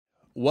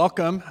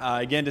Welcome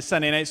again to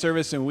Sunday night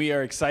service, and we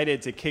are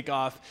excited to kick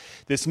off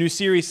this new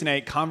series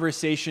tonight,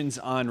 Conversations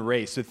on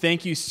Race. So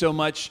thank you so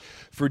much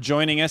for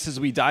joining us as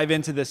we dive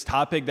into this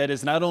topic that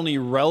is not only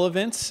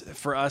relevant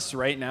for us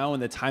right now in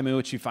the time in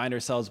which we find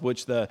ourselves,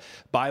 which the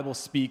Bible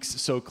speaks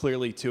so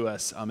clearly to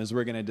us, as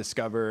we're going to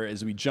discover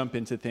as we jump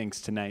into things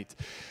tonight.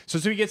 So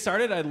as we get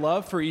started, I'd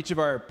love for each of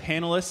our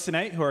panelists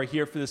tonight who are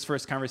here for this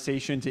first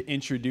conversation to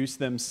introduce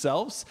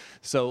themselves.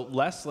 So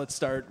Les, let's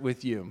start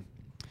with you.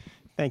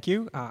 Thank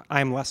you.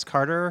 I'm Les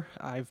Carter.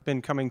 I've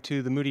been coming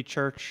to the Moody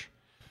Church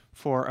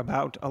for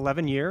about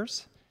 11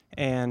 years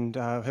and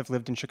have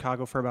lived in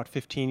Chicago for about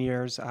 15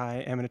 years. I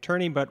am an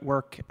attorney, but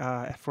work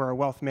for a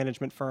wealth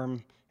management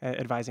firm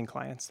advising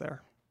clients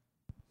there.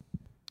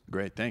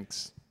 Great,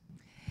 thanks.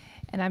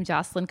 And I'm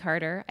Jocelyn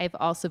Carter. I've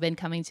also been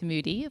coming to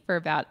Moody for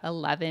about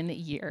 11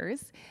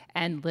 years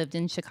and lived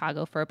in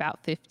Chicago for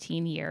about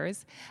 15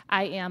 years.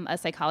 I am a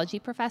psychology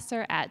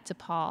professor at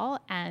DePaul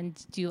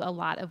and do a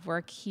lot of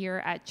work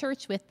here at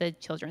church with the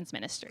children's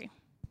ministry.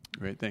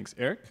 Great, thanks.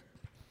 Eric?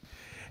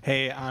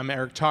 Hey, I'm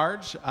Eric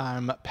Targe.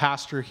 I'm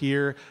pastor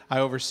here. I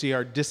oversee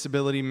our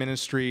disability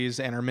ministries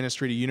and our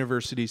ministry to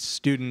university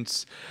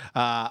students.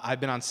 I've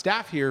been on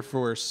staff here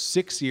for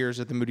 6 years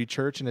at the Moody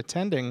Church and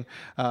attending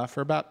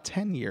for about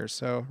 10 years,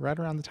 so right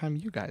around the time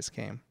you guys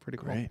came. Pretty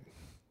cool. Great.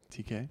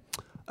 TK?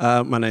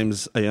 My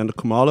name's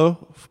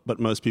Khumalo, but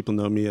most people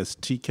know me as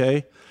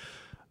TK.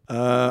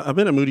 I've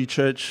been at Moody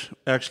Church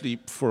actually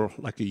for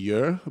like a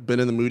year. I've been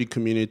in the Moody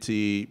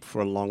community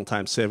for a long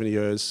time, 7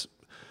 years.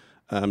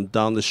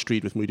 Down the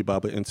street with Moody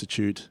Bible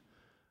Institute.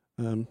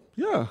 And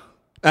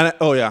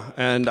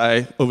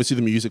I oversee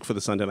the music for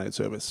the Sunday night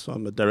service. So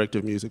I'm the director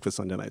of music for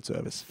Sunday night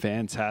service.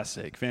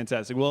 Fantastic,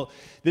 fantastic. Well,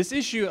 this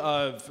issue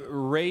of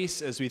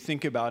race, as we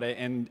think about it,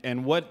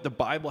 and what the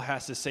Bible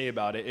has to say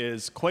about it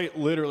is quite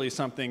literally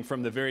something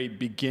from the very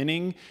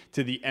beginning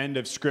to the end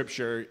of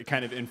Scripture. It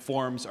kind of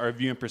informs our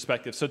view and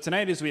perspective. So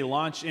tonight, as we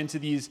launch into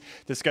these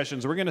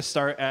discussions, we're going to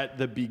start at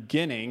the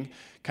beginning,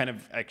 kind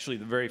of actually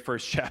the very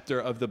first chapter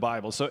of the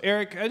Bible. So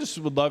Eric, I just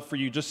would love for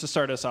you just to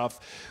start us off.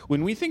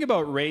 When we think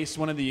about race,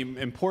 one of the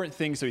important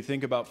things that we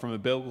think about from a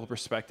biblical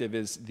perspective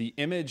is the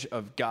image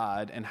of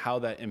God and how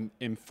that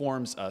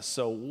informs us.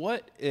 So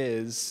what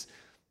is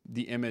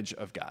the image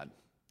of God?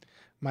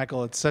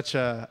 Michael, it's such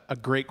a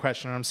great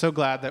question. I'm so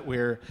glad that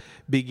we're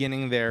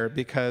beginning there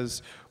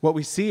because what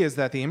we see is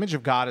that the image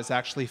of God is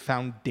actually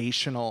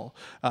foundational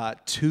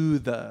to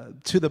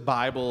the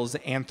Bible's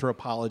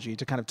anthropology,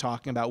 to kind of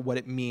talking about what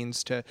it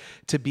means to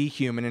be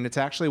human. And it's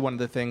actually one of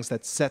the things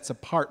that sets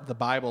apart the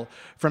Bible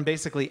from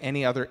basically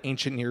any other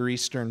ancient Near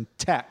Eastern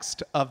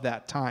text of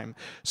that time.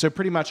 So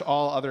pretty much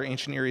all other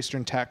ancient Near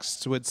Eastern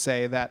texts would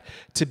say that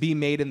to be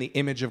made in the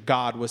image of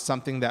God was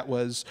something that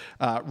was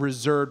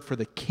reserved for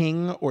the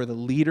king or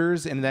the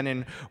leaders, and then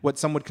in what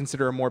some would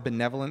consider a more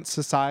benevolent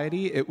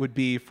society, it would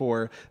be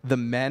for the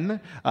men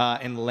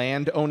and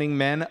land-owning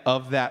men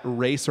of that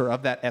race or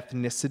of that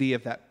ethnicity,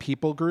 of that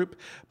people group.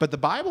 But the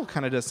Bible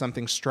kind of does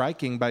something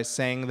striking by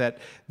saying that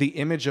the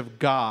image of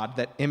God,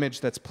 that image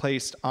that's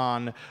placed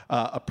on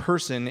a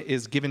person,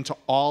 is given to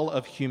all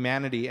of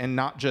humanity, and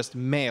not just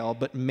male,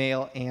 but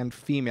male and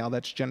female.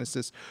 That's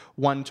Genesis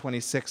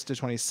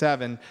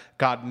 1:26-27.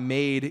 God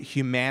made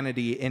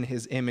humanity in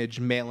his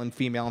image, male and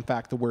female. In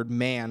fact, the word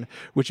man,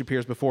 which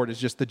appears before it, is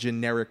just the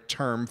generic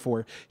term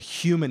for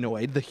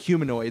humanoid. The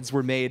humanoids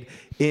were made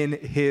in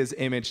his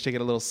image, to get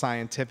a little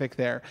scientific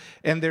there.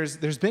 And there's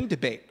been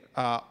debate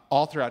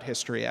all throughout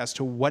history as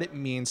to what it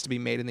means to be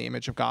made in the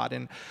image of God.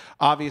 And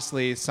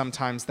obviously,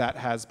 sometimes that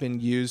has been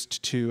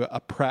used to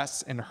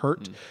oppress and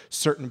hurt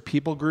certain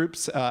people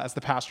groups. As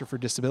the pastor for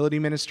disability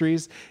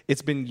ministries,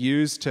 it's been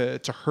used to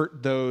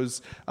hurt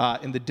those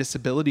in the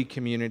disability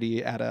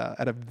community at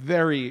a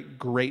very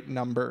great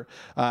number.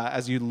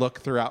 As you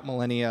look throughout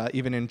millennia,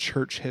 even in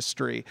church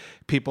history,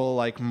 people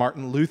like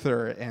Martin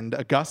Luther and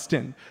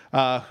Augustine,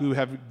 who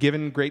have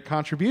given great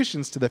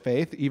contributions to the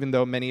faith, even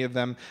though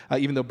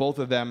both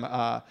of them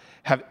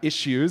have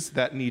issues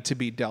that need to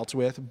be dealt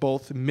with,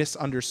 both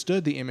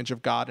misunderstood the image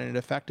of God, and it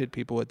affected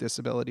people with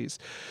disabilities.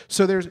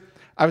 So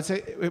I would say,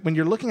 when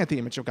you're looking at the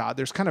image of God,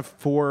 there's kind of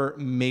four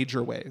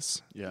major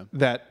ways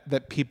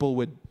that people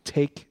would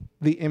take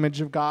the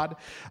image of God.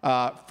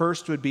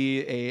 First would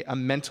be a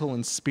mental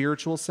and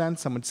spiritual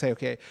sense. Some would say,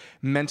 okay,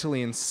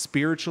 mentally and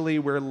spiritually,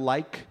 we're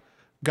like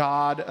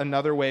God.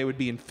 Another way would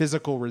be in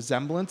physical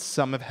resemblance.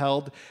 Some have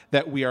held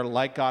that we are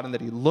like God and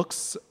that he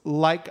looks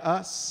like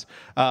us.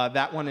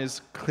 That one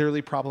is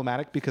clearly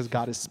problematic because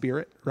God is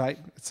spirit, right?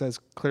 It says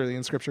clearly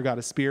in Scripture, God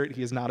is spirit.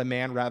 He is not a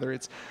man. Rather,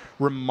 it's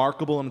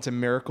remarkable and it's a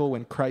miracle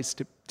when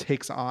Christ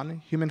takes on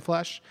human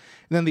flesh.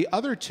 And then the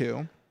other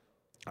two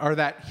are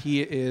that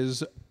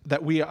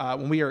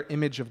when we are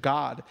image of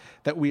God,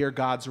 that we are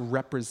God's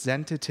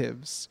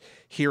representatives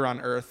here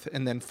on earth.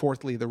 And then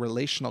fourthly, the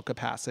relational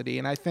capacity.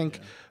 And I think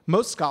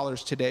most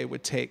scholars today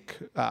would take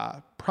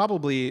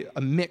probably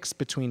a mix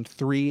between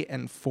 3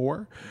 and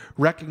 4,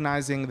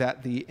 recognizing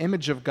that the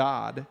image of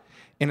God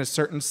in a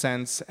certain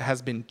sense,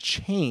 has been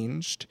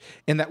changed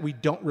in that we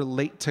don't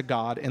relate to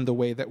God in the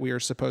way that we are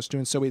supposed to.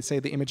 And so we say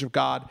the image of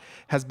God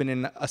has been,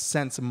 in a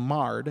sense,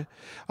 marred.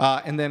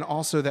 And then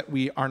also that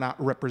we are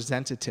not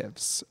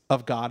representatives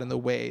of God in the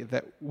way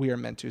that we are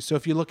meant to. So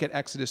if you look at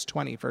Exodus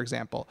 20, for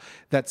example,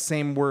 that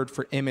same word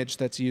for image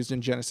that's used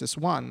in Genesis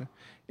 1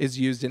 is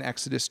used in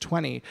Exodus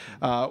 20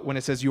 when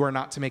it says, you are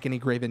not to make any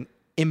graven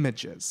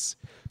images.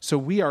 So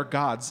we are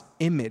God's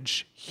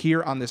image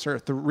here on this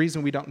earth. The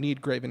reason we don't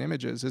need graven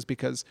images is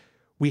because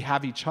we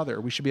have each other.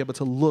 We should be able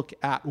to look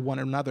at one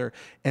another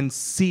and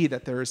see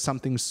that there is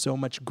something so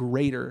much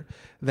greater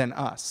than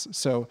us.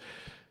 So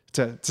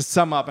to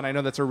sum up, and I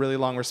know that's a really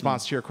long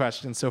response to your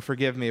question, so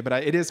forgive me, but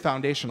it is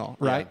foundational,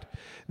 right? Yeah.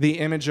 The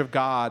image of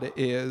God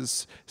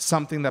is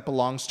something that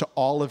belongs to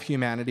all of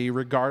humanity,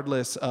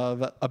 regardless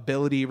of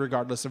ability,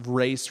 regardless of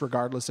race,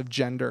 regardless of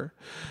gender.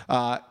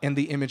 And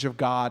the image of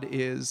God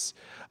is,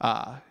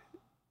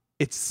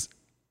 it's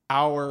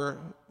our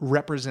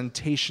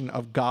representation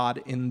of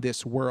God in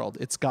this world.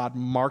 It's God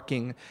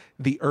marking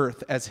the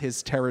earth as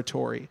his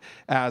territory,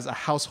 as a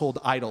household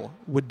idol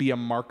would be a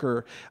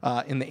marker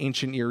in the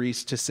ancient Near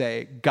East to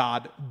say,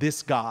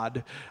 this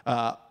God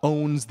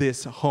owns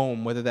this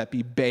home, whether that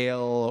be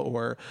Baal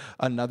or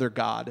another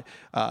God.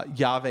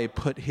 Yahweh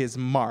put his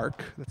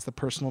mark, that's the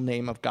personal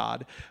name of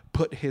God,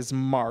 put his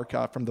mark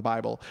from the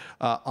Bible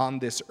on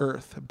this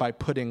earth by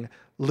putting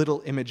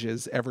little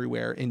images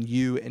everywhere in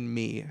you and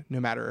me, no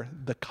matter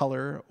the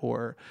color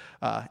or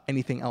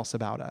anything else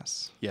about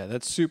us. Yeah,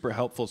 that's super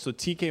helpful. So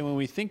TK, when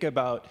we think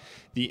about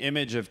the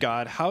image of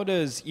God, how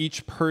does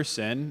each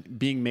person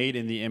being made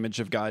in the image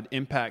of God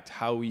impact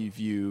how we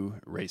view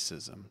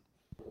racism?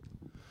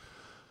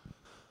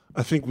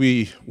 I think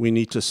we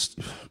need to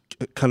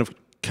kind of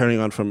carrying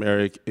on from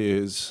Eric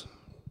is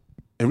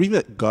everything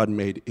that God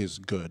made is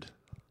good.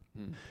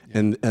 Yeah.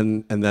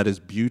 And that is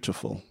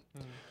beautiful.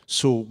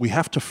 So we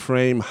have to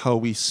frame how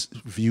we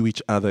view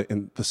each other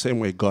in the same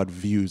way God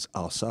views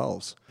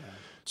ourselves. Yeah.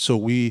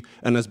 So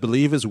and as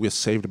believers, we're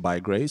saved by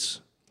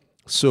grace.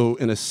 So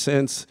in a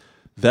sense,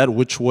 that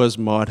which was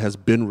marred has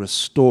been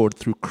restored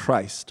through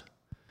Christ.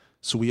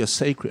 So we are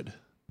sacred.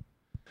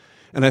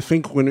 And I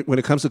think when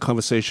it comes to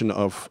conversation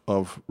of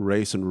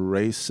race and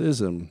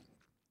racism,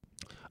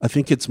 I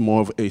think it's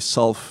more of a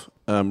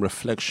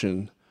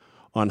self-reflection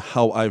on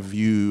how I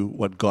view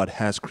what God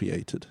has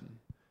created.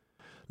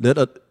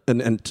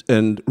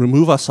 And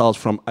remove ourselves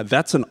from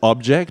that's an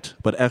object,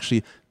 but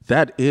actually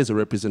that is a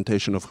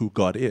representation of who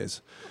God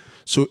is.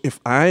 So if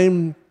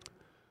I'm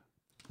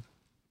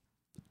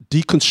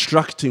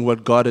deconstructing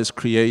what God has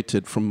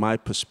created from my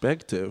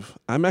perspective,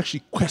 I'm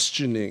actually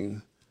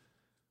questioning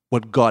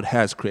what God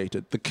has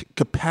created, the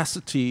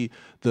capacity,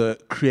 the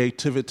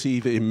creativity,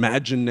 the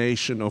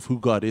imagination of who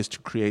God is to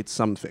create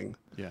something.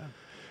 Yeah.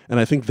 And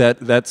I think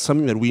that's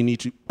something that we need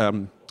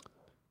to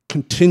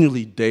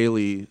continually,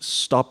 daily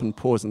stop and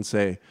pause and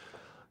say,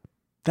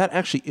 that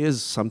actually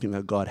is something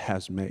that God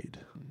has made.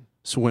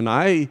 So when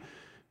I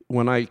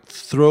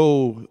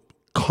throw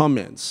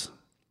comments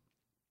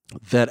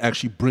that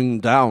actually bring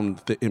down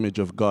the image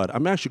of God,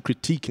 I'm actually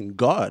critiquing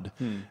God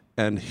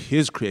and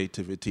his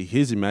creativity,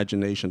 his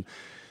imagination,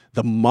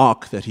 the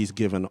mark that he's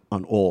given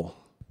on all.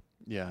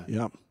 Yeah.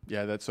 Yeah.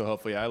 Yeah, that's so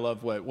helpful. I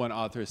love what one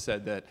author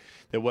said, that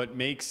what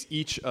makes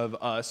each of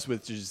us,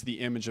 which is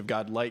the image of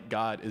God, like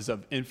God, is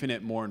of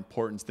infinite more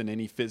importance than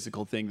any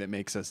physical thing that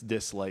makes us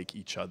dislike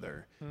each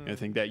other. And I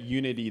think that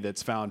unity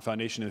that's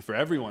foundation for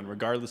everyone,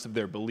 regardless of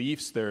their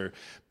beliefs, their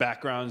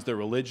backgrounds, their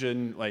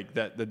religion, like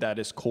that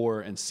is core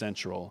and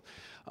central.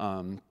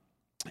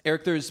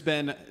 Eric, there's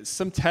been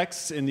some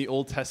texts in the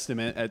Old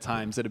Testament at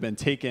times that have been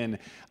taken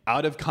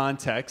out of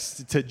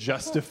context to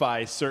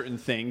justify certain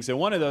things. And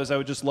one of those I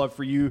would just love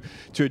for you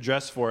to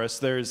address for us.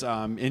 There's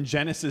in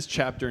Genesis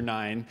chapter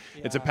 9,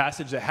 it's a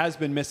passage that has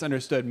been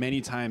misunderstood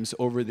many times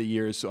over the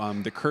years,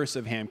 the curse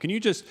of Ham. Can you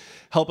just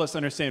help us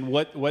understand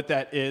what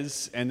that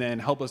is, and then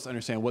help us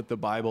understand what the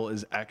Bible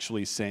is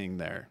actually saying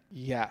there?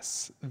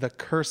 Yes, the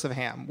curse of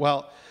Ham.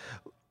 Well,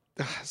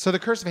 so the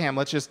curse of Ham,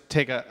 let's just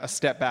take a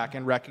step back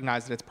and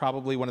recognize that it's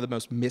probably one of the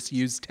most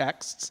misused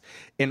texts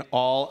in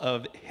all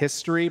of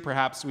history.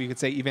 Perhaps we could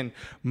say even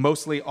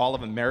mostly all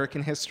of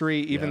American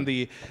history. Even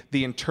the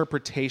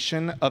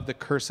interpretation of the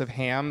curse of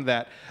Ham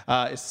that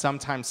is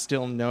sometimes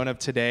still known of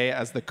today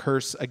as the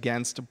curse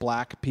against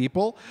black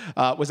people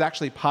was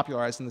actually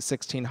popularized in the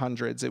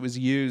 1600s. It was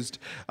used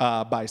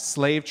by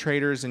slave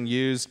traders and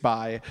used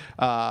by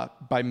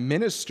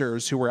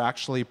ministers who were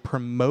actually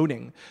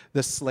promoting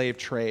the slave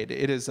trade.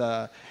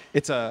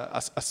 It's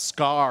a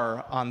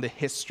scar on the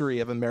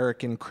history of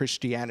American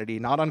Christianity,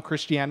 not on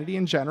Christianity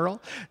in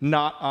general,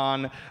 not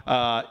on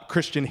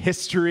Christian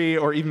history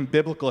or even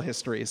biblical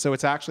history. So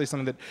it's actually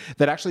something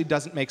that actually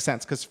doesn't make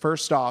sense, because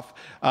first off,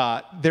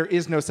 there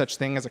is no such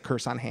thing as a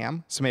curse on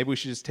Ham. So maybe we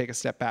should just take a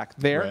step back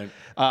there.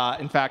 Right.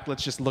 In fact,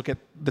 let's just look at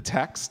the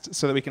text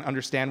so that we can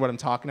understand what I'm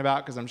talking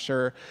about, because I'm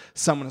sure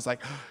someone is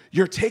like,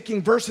 you're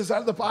taking verses out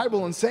of the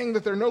Bible and saying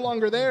that they're no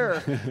longer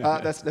there.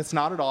 That's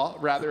not at all.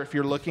 Rather, if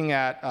you're looking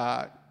at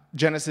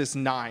Genesis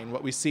 9,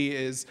 what we see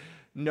is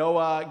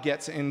Noah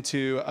gets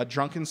into a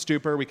drunken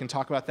stupor. We can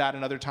talk about that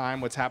another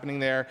time, what's happening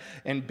there.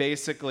 And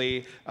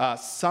basically,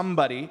 some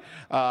think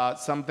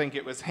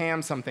it was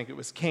Ham, some think it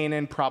was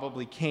Canaan.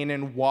 Probably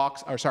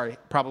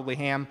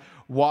Ham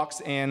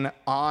walks in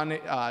on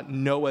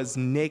Noah's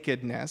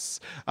nakedness.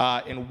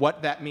 And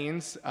what that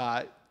means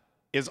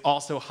is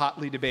also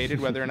hotly debated,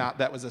 whether or not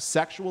that was a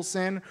sexual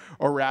sin,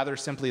 or rather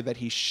simply that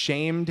he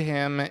shamed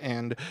him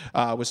and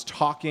was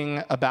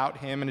talking about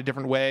him in a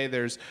different way.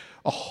 There's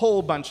a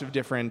whole bunch of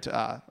different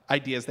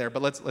ideas there,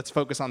 but let's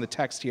focus on the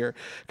text here,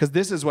 because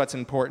this is what's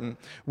important.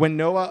 When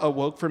Noah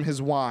awoke from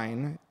his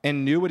wine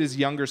and knew what his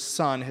younger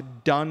son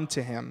had done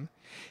to him,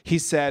 he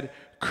said,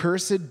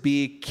 "Cursed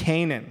be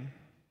Canaan."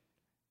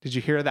 Did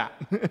you hear that?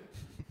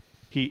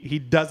 He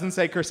doesn't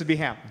say cursed be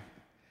Ham.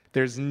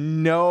 There's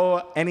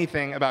no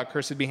anything about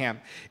cursed be Ham.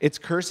 It's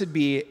cursed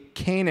be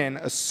Canaan,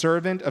 a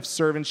servant of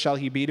servants shall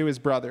he be to his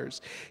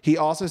brothers. He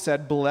also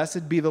said,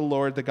 blessed be the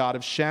Lord, the God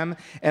of Shem,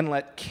 and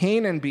let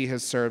Canaan be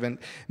his servant.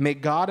 May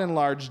God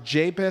enlarge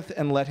Japheth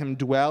and let him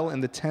dwell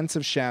in the tents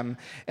of Shem,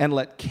 and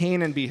let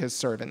Canaan be his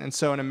servant. And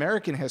so in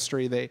American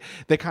history, they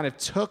kind of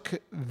took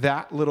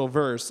that little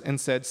verse and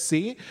said,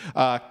 see,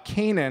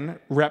 Canaan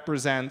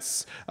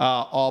represents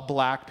all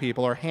black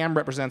people, or Ham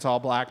represents all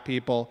black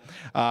people.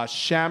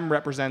 Shem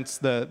represents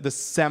the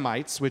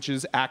Semites, which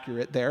is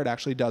accurate there. It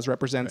actually does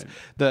represent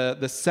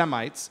the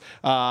Semites.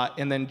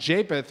 And then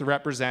Japheth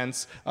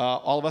represents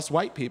all of us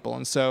white people.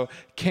 And so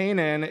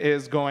Canaan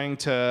is going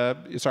to,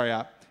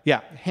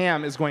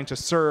 Ham is going to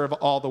serve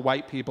all the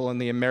white people in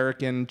the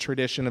American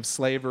tradition of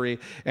slavery,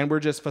 and we're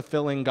just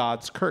fulfilling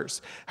God's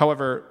curse.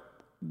 However,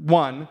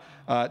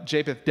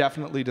 Japheth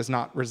definitely does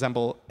not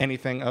resemble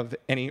anything of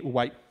any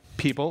white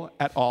people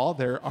at all.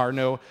 There are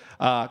no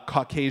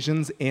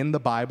Caucasians in the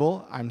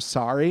Bible. I'm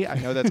sorry. I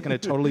know that's going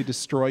to totally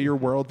destroy your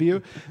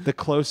worldview. The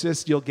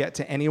closest you'll get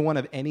to anyone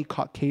of any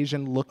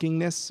Caucasian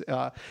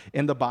lookingness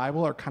in the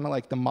Bible are kind of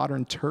like the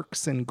modern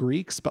Turks and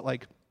Greeks, but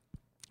like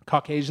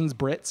Caucasians,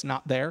 Brits,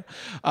 not there.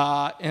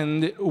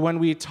 And when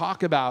we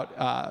talk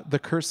about the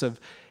curse of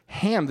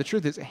Ham, the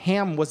truth is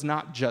Ham was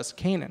not just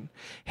Canaan.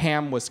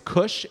 Ham was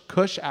Cush.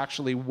 Cush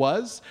actually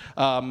was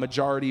a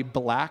majority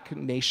black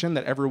nation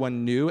that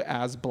everyone knew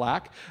as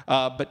black.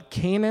 But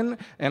Canaan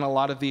and a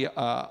lot of the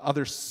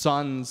other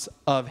sons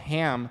of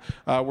Ham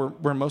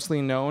were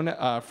mostly known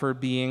for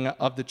being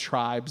of the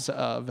tribes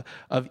of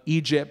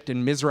Egypt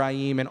and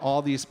Mizraim and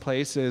all these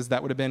places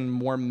that would have been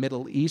more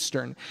Middle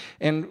Eastern.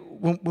 And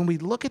when we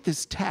look at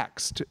this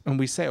text and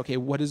we say, okay,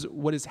 what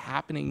is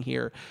happening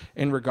here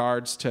in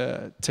regards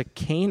to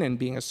Canaan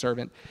being a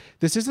servant,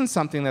 this isn't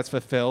something that's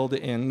fulfilled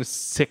in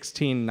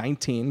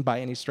 1619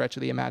 by any stretch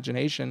of the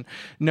imagination.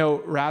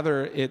 No,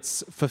 rather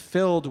it's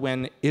fulfilled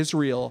when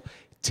Israel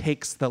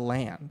takes the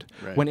land,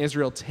 when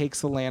Israel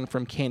takes the land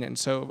from Canaan.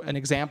 So an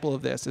example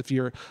of this, if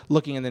you're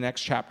looking in the next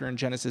chapter in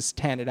Genesis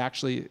 10, it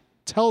actually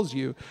tells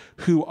you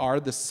who are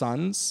the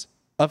sons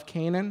of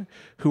Canaan,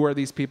 who are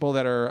these people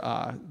that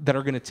are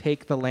going to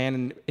take the land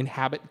and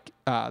inhabit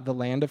the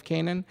land of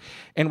Canaan.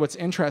 And what's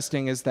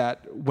interesting is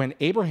that when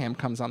Abraham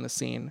comes on the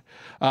scene,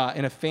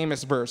 in a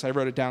famous verse, I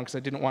wrote it down because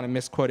I didn't want to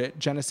misquote it,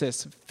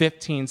 Genesis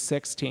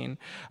 15:16,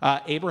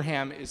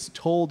 Abraham is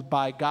told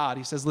by God,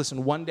 he says,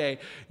 listen, one day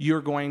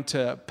you're going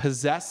to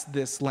possess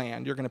this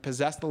land, you're going to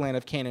possess the land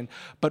of Canaan,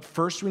 but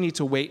first we need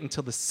to wait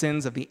until the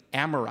sins of the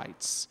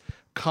Amorites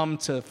come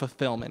to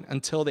fulfillment,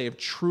 until they have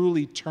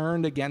truly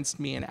turned against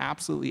me in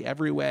absolutely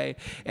every way,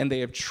 and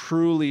they have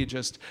truly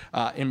just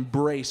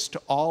embraced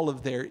all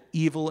of their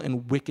evil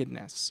and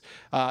wickedness.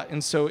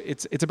 And so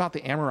it's about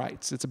the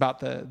Amorites, it's about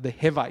the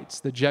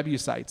Hivites, the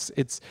Jebusites.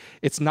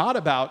 It's not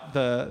about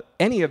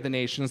any of the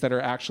nations that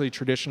are actually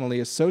traditionally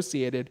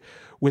associated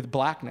with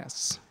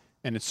blackness.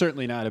 And it's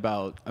certainly not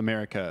about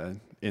America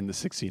in the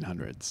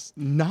 1600s.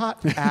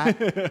 Not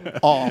at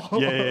all.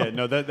 Yeah.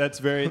 No, that's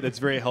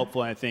very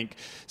helpful. And I think,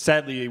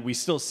 sadly, we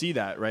still see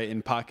that, right,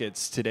 in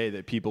pockets today,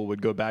 that people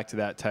would go back to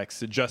that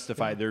text to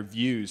justify their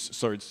views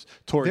towards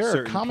certain people.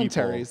 There are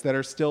commentaries that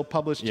are still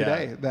published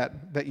today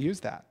that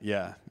use that.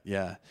 Yeah.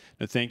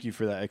 No, thank you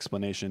for that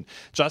explanation.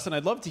 Jocelyn,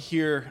 I'd love to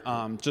hear,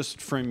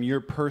 just from your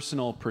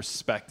personal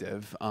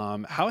perspective,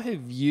 how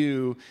have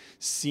you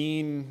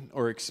seen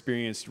or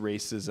experienced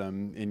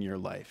racism in your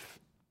life?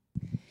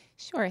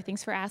 Sure,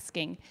 thanks for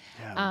asking.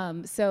 Yeah.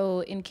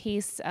 So in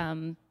case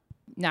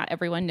not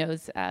everyone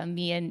knows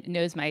me and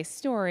knows my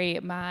story,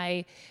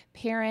 my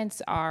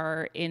parents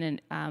are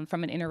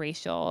from an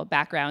interracial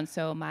background.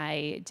 So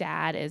my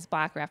dad is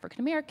Black or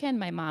African American,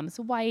 my mom's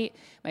white,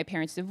 my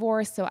parents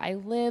divorced. So I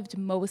lived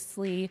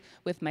mostly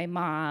with my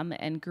mom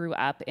and grew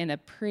up in a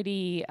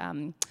pretty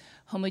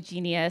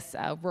homogeneous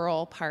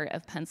rural part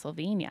of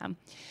Pennsylvania.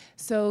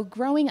 So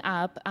growing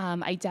up,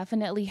 I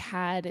definitely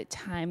had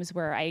times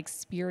where I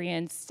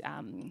experienced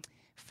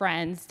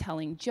friends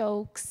telling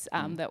jokes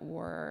that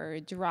were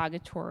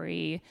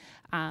derogatory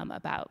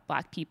about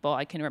Black people.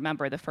 I can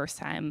remember the first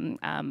time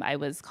I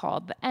was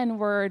called the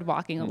N-word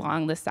walking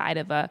along the side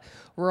of a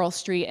rural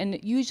street. And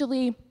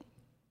usually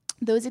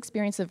those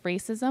experiences of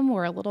racism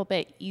were a little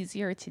bit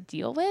easier to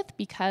deal with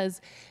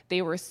because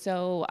they were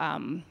so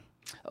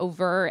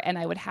overt, and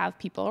I would have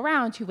people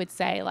around who would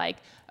say like,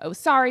 oh,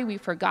 sorry, we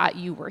forgot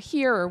you were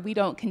here, or we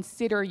don't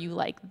consider you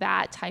like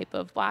that type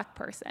of Black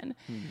person.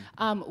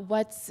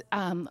 What's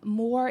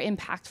more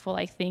impactful,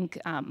 I think,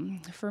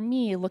 for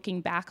me,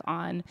 looking back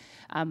on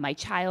my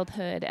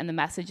childhood and the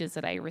messages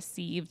that I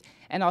received,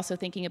 and also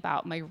thinking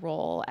about my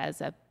role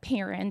as a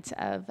parent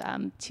of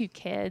 2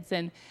 kids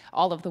and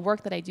all of the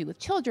work that I do with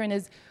children,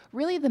 is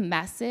really the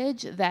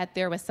message that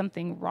there was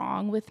something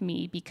wrong with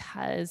me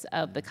because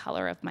of the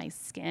color of my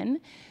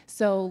skin.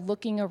 So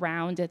looking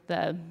around at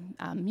the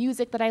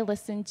music that I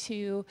listened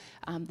to,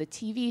 the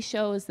TV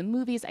shows, the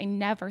movies, I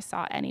never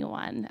saw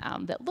anyone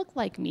that looked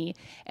like me,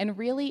 and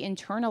really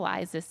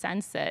internalized the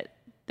sense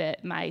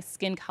that my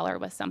skin color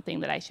was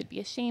something that I should be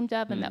ashamed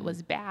of and that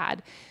was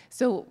bad.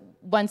 So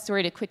one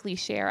story to quickly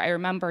share, I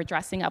remember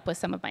dressing up with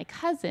some of my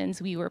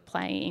cousins. We were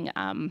playing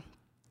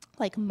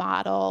like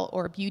model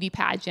or beauty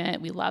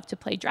pageant. We love to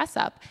play dress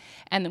up.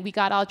 And we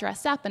got all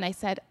dressed up, and I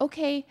said,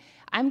 okay,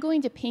 I'm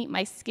going to paint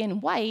my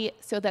skin white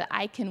so that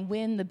I can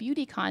win the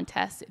beauty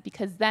contest,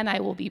 because then I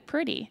will be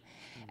pretty.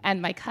 And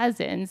my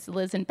cousins,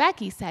 Liz and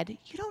Becky, said,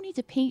 you don't need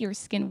to paint your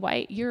skin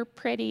white. You're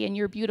pretty and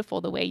you're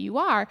beautiful the way you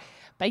are.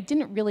 But I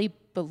didn't really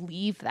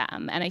believe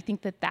them. And I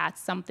think that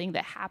that's something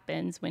that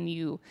happens when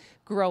you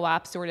grow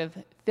up sort of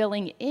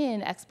filling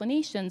in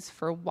explanations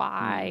for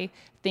why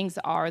things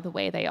are the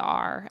way they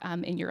are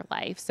in your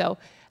life. So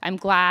I'm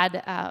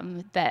glad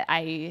that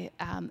I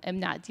am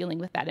not dealing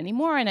with that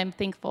anymore. And I'm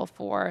thankful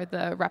for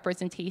the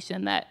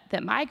representation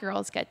that my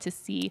girls get to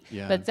see.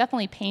 Yeah. But it's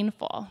definitely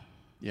painful.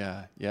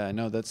 Yeah,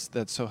 no, that's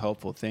so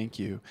helpful. Thank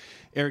you.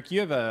 Eric, you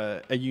have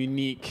a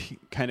unique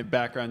kind of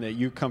background that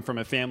you come from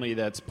a family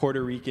that's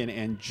Puerto Rican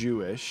and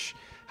Jewish.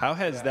 How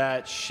has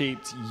that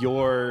shaped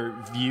your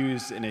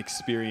views and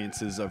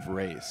experiences of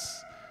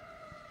race?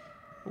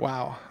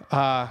 Wow.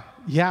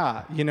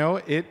 Yeah,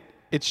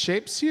 it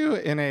shapes you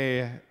in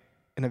a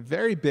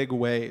very big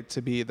way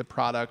to be the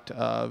product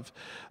of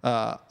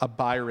a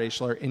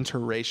biracial or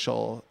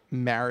interracial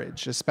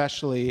marriage,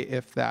 especially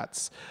if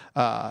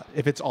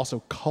it's also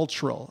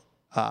cultural,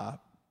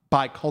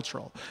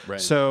 bicultural. Right.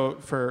 So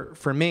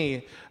for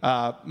me,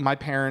 my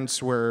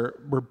parents were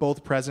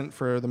both present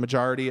for the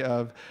majority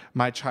of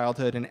my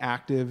childhood and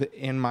active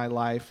in my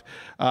life,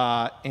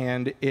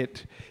 and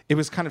it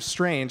was kind of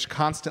strange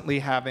constantly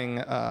having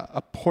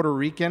a Puerto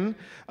Rican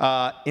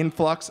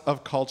influx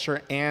of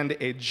culture and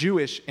a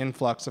Jewish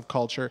influx of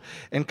culture,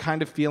 and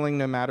kind of feeling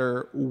no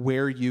matter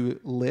where you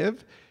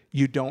live,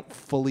 you don't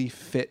fully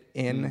fit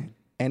in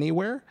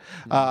anywhere.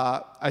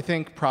 I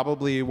think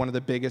probably one of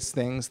the biggest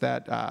things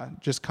that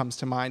just comes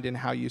to mind in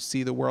how you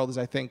see the world is,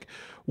 I think,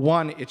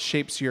 one, it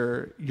shapes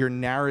your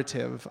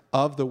narrative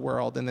of the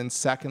world, and then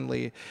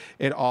secondly,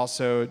 it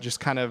also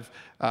just kind of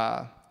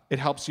it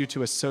helps you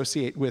to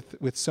associate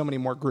with so many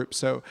more groups.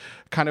 So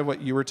kind of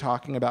what you were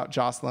talking about,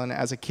 Jocelyn,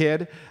 as a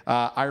kid,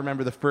 I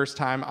remember the first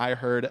time I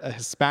heard a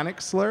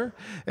Hispanic slur,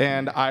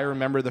 and I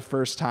remember the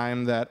first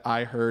time that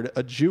I heard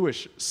a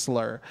Jewish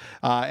slur.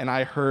 And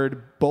I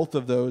heard both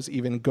of those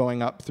even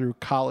going up through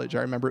college.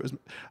 I remember it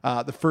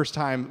was the first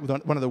time,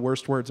 one of the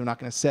worst words I'm not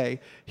going to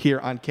say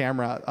here on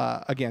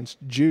camera against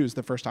Jews,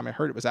 the first time I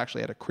heard it was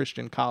actually at a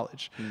Christian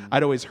college.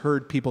 I'd always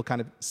heard people kind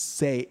of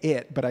say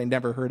it, but I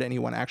never heard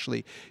anyone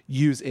actually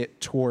use it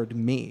toward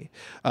me,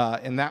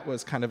 and that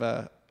was kind of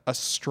a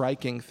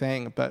striking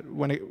thing. But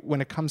when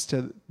it comes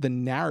to the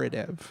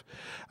narrative,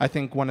 I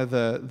think one of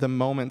the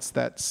moments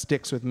that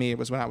sticks with me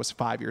was when I was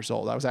 5 years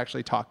old. I was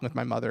actually talking with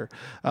my mother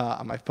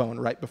on my phone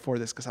right before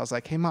this, because I was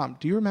like, "Hey, Mom,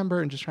 do you remember?"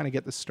 And just trying to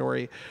get the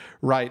story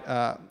right.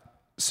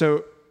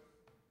 So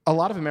a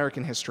lot of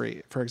American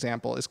history, for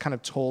example, is kind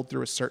of told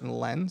through a certain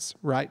lens,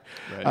 right?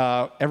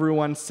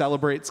 Everyone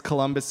celebrates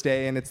Columbus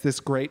Day, and it's this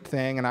great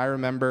thing. And I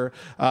remember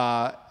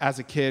as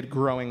a kid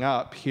growing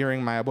up,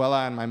 hearing my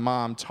abuela and my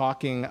mom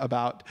talking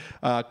about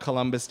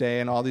Columbus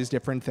Day and all these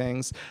different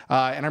things.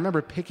 And I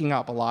remember picking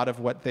up a lot of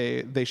what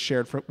they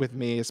shared with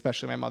me,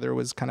 especially my mother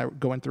was kind of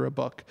going through a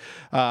book.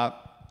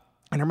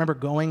 And I remember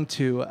going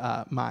to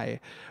my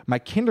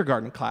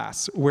kindergarten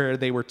class where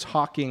they were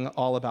talking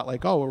all about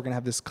like, oh, we're going to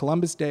have this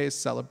Columbus Day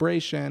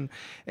celebration.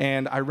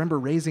 And I remember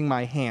raising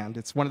my hand.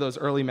 It's one of those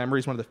early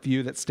memories, one of the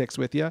few that sticks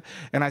with you.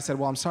 And I said,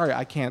 well, I'm sorry,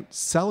 I can't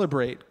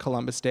celebrate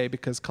Columbus Day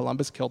because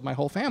Columbus killed my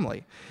whole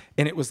family.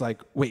 And it was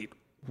like, wait,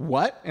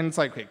 what? And it's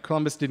like, okay,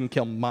 Columbus didn't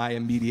kill my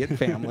immediate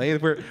family.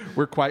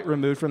 We're quite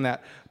removed from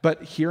that.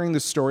 But hearing the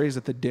stories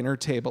at the dinner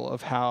table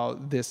of how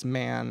this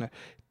man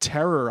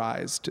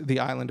terrorized the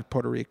island of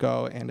Puerto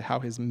Rico and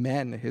how his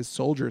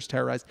soldiers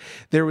terrorized,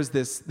 there was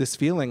this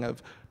feeling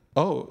of,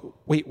 oh,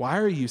 wait, why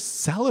are you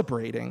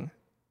celebrating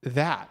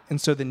that? And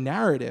so the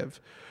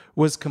narrative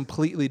was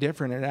completely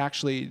different. It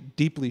actually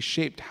deeply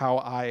shaped how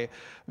I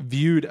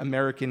viewed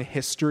American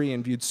history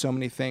and viewed so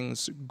many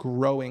things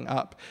growing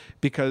up,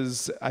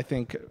 because I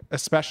think,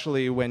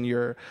 especially when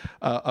you're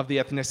of the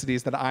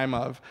ethnicities that I'm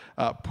of,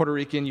 Puerto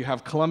Rican, you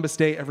have Columbus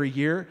Day every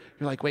year.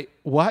 You're like, wait,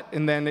 what?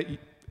 And then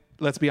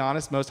let's be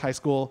honest, most high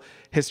school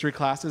history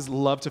classes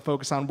love to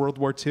focus on World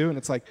War II, and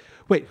it's like,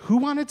 wait, who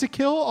wanted to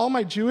kill all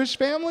my Jewish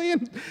family?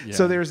 And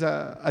so there's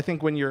I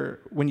think when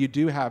you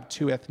do have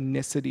two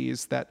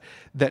ethnicities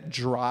that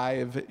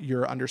drive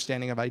your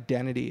understanding of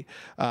identity,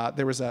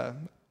 there was a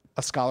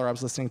scholar I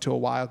was listening to a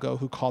while ago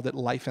who called it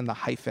life in the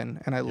hyphen,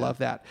 and I love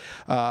that.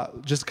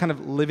 Just kind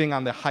of living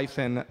on the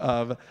hyphen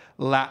of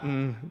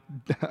Latin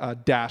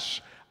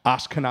dash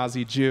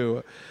Ashkenazi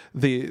Jew.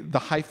 The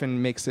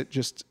hyphen makes it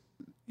just,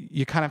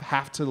 you kind of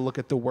have to look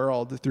at the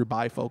world through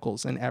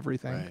bifocals and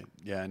everything. Right.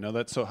 Yeah, no,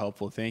 that's so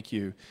helpful. Thank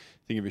you.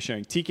 Thank you for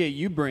sharing. TK,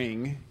 you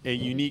bring a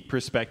unique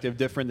perspective,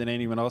 different than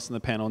anyone else in the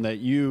panel, in that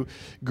you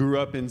grew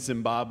up in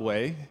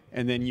Zimbabwe,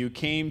 and then you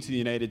came to the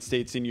United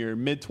States in your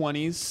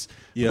mid-20s,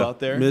 about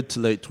there? Mid to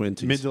late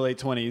 20s. Mid to late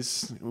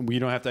 20s. We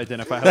don't have to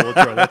identify how old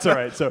you are. That's all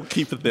right. So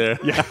keep it there.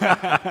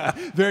 Yeah.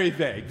 Very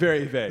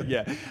vague,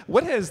 yeah.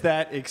 What has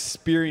that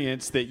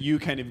experience that you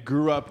kind of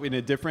grew up in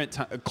a different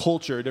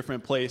culture, a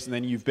different place, and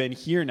then you've been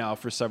here now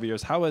for several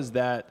years, how has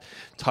that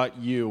taught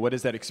you, what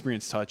has that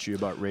experience taught you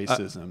about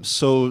racism?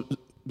 So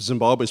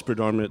Zimbabwe is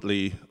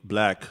predominantly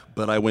black,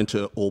 but I went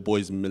to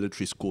all-boys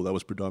military school that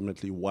was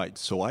predominantly white.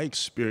 So I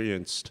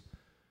experienced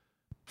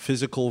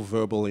physical,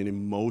 verbal, and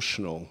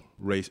emotional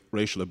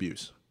racial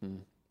abuse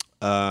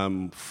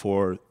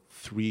for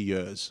 3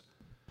 years.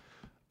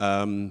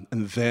 And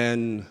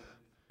then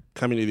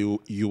coming to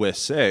the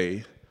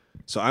USA,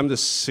 so I'm the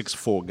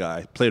 6'4"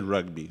 guy, played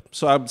rugby.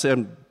 So I would say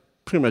I'm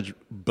pretty much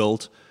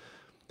built.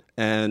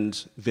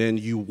 And then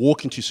you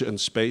walk into certain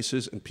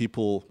spaces and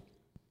people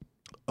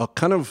are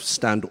kind of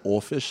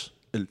standoffish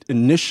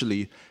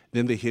initially,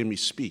 then they hear me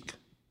speak.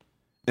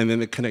 And then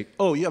they connect,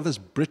 oh, you have this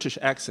British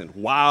accent.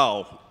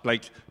 Wow.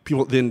 Like,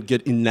 people then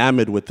get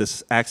enamored with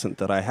this accent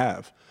that I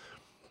have.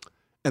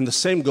 And the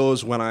same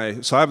goes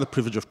when so I have the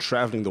privilege of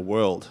traveling the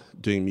world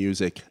doing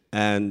music.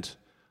 And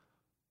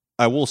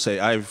I will say,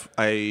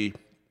 quite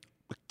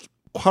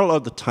a lot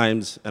of the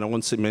times, and I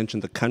won't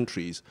mention the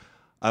countries,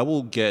 I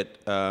will get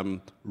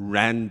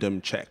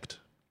random checked.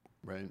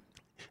 Right.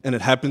 And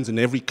it happens in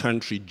every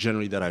country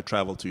generally that I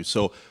travel to.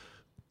 So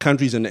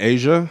countries in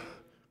Asia,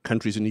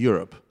 countries in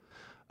Europe,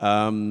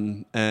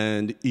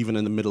 and even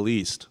in the Middle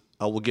East.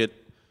 I will get,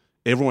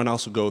 everyone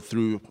else will go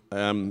through.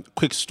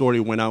 Quick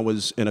story, when I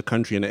was in a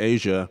country in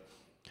Asia,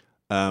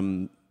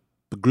 the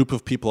group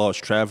of people I was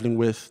traveling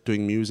with,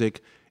 doing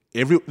music,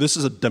 this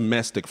is a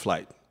domestic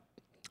flight.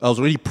 I was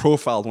already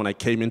profiled when I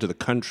came into the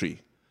country.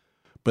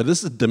 But this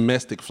is a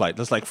domestic flight.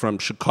 That's like from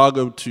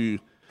Chicago to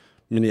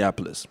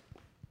Minneapolis.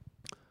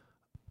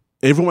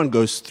 Everyone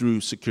goes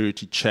through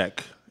security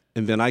check,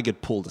 and then I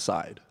get pulled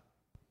aside.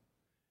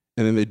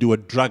 And then they do a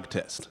drug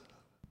test.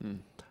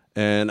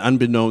 And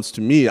unbeknownst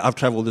to me, I've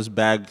traveled this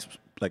bag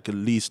like at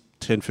least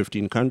 10,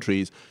 15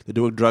 countries. They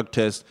do a drug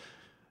test,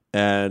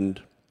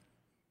 and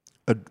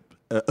an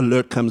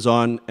alert comes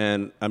on,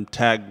 and I'm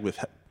tagged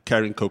with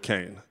carrying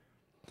cocaine.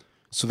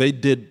 So they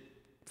did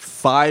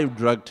 5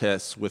 drug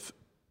tests with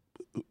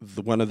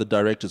one of the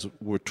directors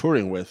we're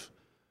touring with,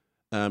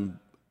 and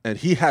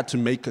he had to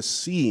make a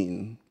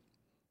scene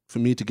for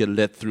me to get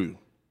let through.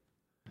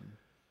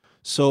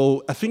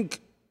 So I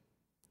think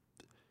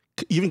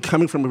even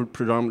coming from a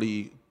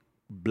predominantly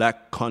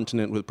black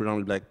continent with a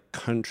predominantly black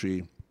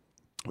country,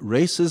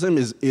 racism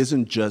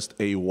isn't just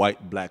a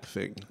white-black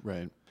thing.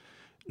 Right.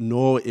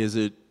 Nor is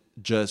it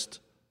just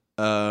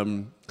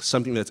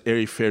something that's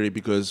airy-fairy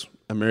because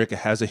America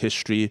has a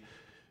history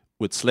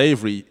with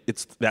slavery.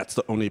 That's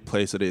the only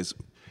place it is.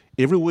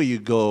 Everywhere you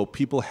go,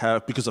 people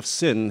have, because of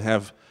sin,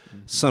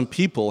 some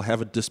people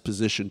have a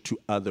disposition to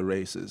other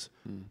races.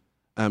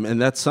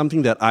 And that's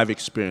something that I've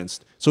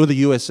experienced. So in the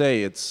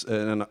USA,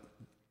 and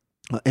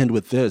I'll end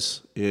with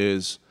this,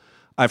 is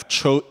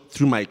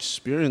through my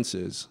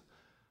experiences,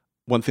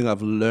 one thing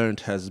I've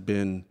learned has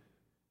been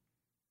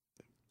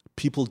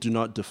people do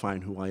not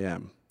define who I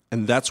am.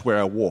 And that's where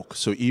I walk.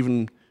 So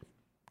even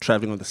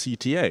traveling on the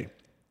CTA,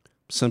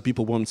 some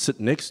people won't sit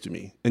next to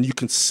me. And you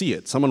can see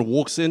it. Someone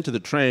walks into the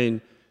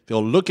train,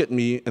 they'll look at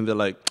me, and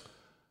they'll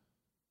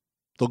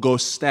go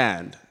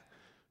stand.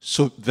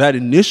 So that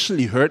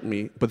initially hurt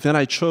me, but then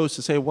I chose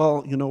to say,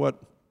 well, you know what?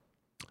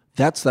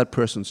 That's that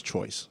person's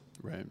choice.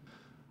 Right.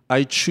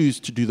 I choose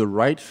to do the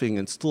right thing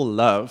and still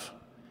love,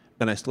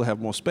 and I still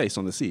have more space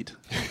on the seat.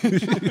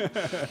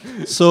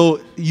 So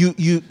you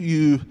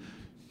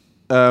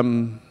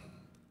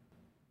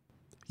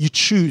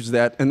choose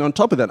that, and on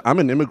top of that, I'm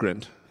an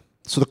immigrant.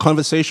 So the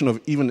conversation of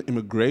even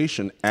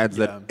immigration adds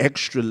that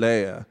extra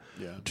layer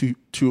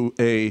to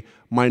a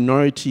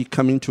minority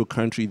coming to a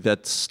country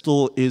that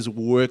still is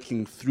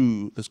working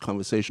through this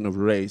conversation of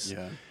race.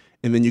 Yeah.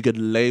 And then you get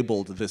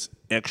labeled this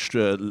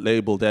extra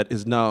label that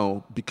is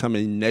now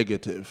becoming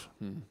negative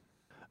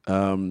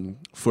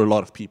for a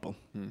lot of people.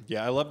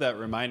 Yeah, I love that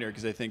reminder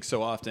because I think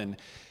so often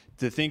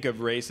to think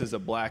of race as a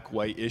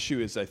black-white issue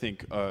is, I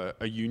think,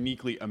 a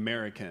uniquely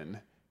American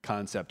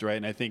concept, right?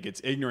 And I think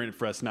it's ignorant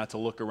for us not to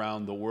look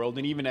around the world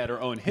and even at our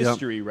own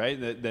history, right?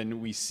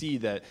 Then we see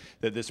that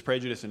this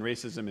prejudice and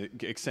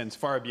racism extends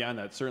far beyond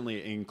that.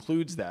 Certainly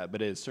includes that,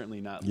 but it is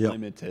certainly not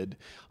limited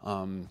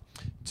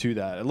to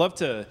that. I'd love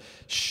to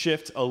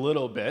shift a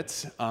little bit.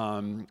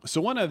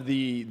 So one of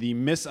the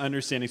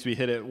misunderstandings, we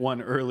hit it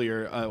one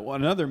earlier,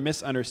 another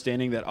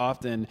misunderstanding that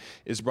often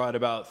is brought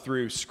about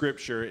through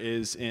Scripture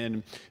is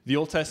in the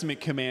Old Testament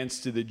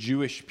commands to the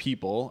Jewish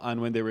people on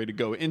when they were to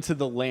go into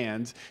the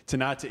land to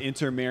not to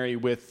intermarry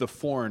with the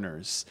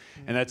foreigners.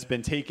 And that's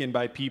been taken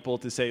by people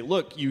to say,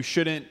 look, you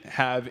shouldn't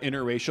have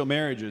interracial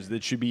marriages.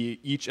 That should be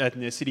each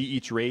ethnicity,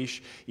 each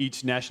race,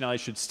 each nationality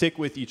should stick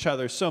with each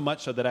other, so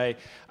much so that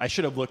I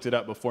should have looked it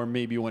up before,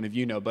 maybe one of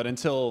you know, but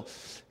until,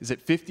 is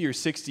it 50 or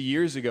 60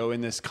 years ago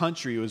in this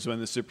country was when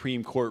the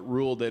Supreme Court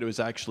ruled that it was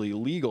actually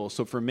legal.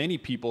 So for many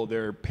people,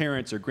 their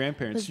parents or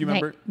grandparents, do you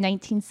remember?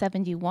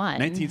 1971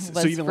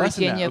 so even less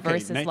than that. Virginia Okay,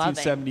 versus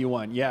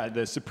 1971. Loving. Yeah,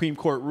 the Supreme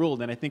Court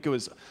ruled, and I think it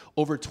was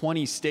over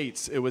 20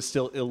 states, it was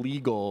still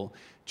illegal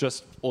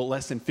just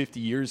less than 50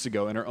 years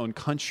ago in our own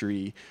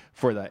country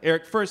for that.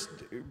 Eric, first,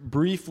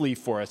 briefly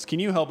for us, can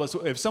you help us?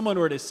 If someone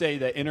were to say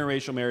that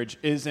interracial marriage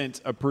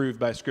isn't approved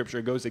by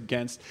Scripture, goes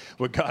against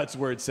what God's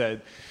Word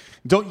said,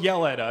 don't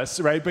yell at us,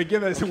 right? But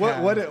give us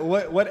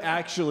what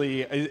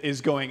actually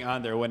is going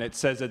on there when it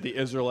says that the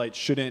Israelites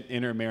shouldn't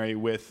intermarry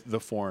with the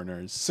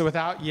foreigners. So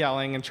without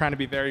yelling and trying to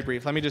be very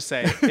brief, let me just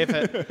say,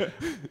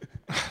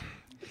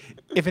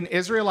 if an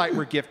Israelite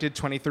were gifted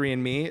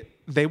 23andMe,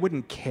 they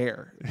wouldn't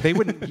care. They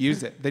wouldn't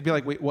use it. They'd be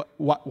like, wait,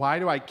 why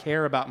do I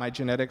care about my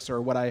genetics or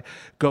what I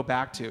go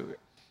back to?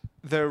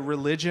 The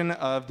religion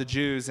of the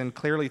Jews, and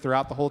clearly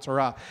throughout the whole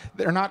Torah,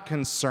 they're not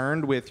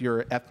concerned with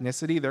your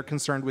ethnicity. They're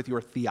concerned with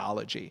your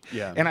theology.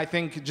 Yeah. And I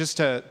think just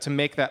to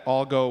make that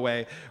all go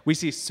away, we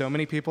see so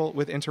many people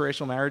with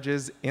interracial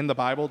marriages in the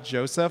Bible.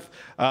 Joseph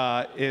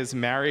is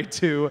married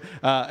to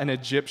an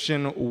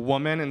Egyptian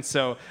woman, and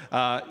so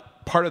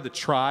part of the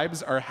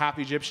tribes are half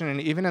Egyptian,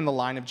 and even in the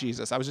line of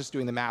Jesus. I was just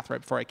doing the math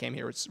right before I came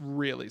here. It's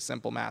really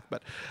simple math,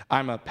 but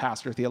I'm a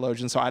pastor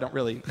theologian, so I don't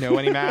really know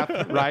any math,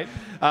 right?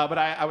 But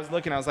I was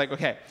looking, I was like,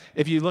 okay,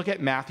 if you look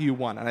at Matthew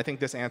 1, and I think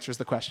this answers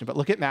the question, but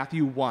look at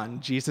Matthew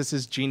 1,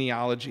 Jesus'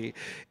 genealogy,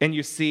 and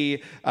you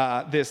see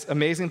this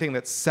amazing thing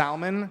that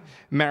Salmon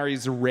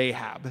marries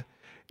Rahab,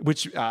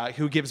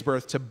 who gives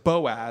birth to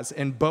Boaz,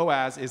 and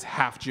Boaz is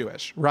half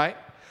Jewish, right?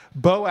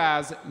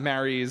 Boaz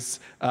marries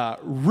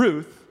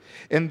Ruth,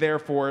 and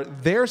therefore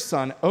their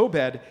son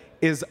Obed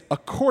is a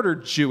quarter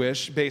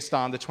Jewish based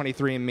on the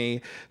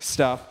 23andMe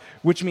stuff,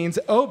 which means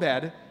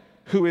Obed,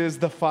 who is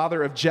the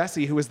father of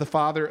Jesse, who is the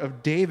father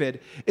of David,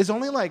 is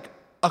only like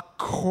a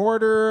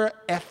quarter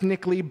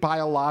ethnically,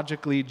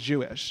 biologically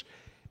Jewish.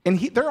 And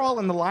they're all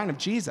in the line of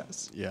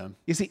Jesus. Yeah.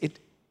 You see, it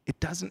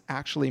doesn't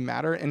actually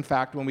matter. In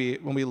fact, when we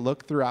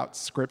look throughout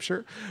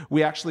Scripture,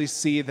 we actually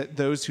see that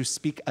those who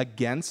speak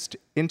against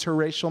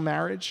interracial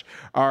marriage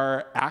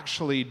are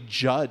actually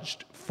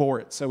judged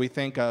for it. So we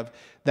think of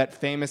that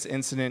famous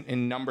incident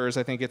in Numbers,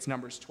 I think it's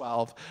Numbers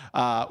 12,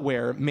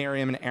 where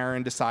Miriam and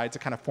Aaron decide to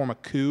kind of form a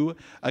coup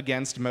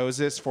against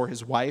Moses for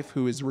his wife,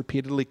 who is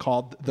repeatedly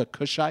called the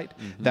Cushite.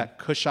 Mm-hmm. That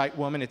Cushite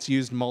woman, it's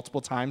used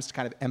multiple times to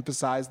kind of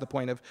emphasize the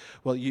point of,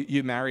 well,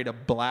 you married a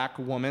black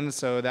woman,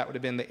 so that would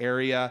have been the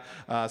area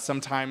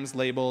sometimes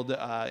labeled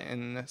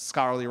in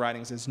scholarly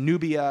writings as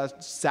Nubia,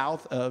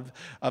 south of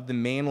the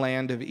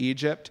mainland of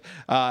Egypt.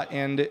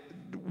 And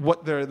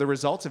what the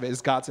result of it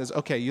is God says,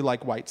 okay, you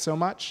like white so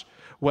much?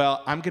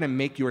 Well, I'm going to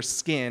make your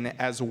skin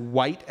as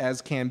white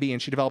as can be.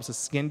 And she develops a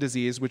skin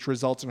disease, which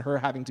results in her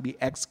having to be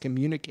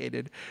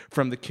excommunicated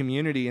from the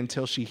community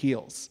until she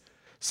heals.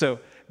 So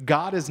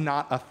God is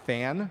not a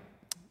fan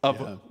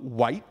of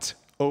white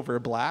over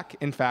black.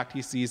 In fact,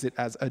 he sees it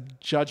as a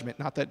judgment.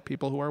 Not that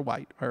people who are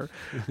white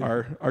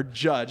are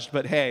judged,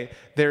 but hey,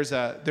 there's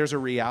a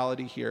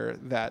reality here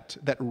that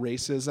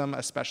racism,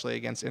 especially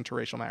against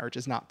interracial marriage,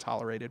 is not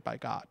tolerated by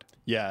God.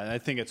 Yeah, and I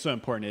think it's so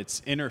important.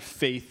 It's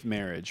interfaith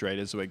marriage, right,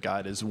 is what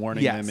God is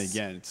warning them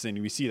against. And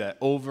we see that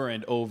over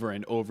and over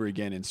and over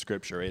again in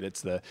Scripture, right?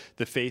 It's the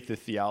faith, the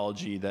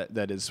theology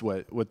that is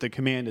what the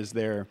command is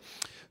there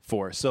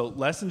for. So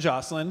Les and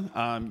Jocelyn,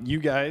 you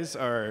guys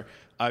are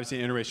obviously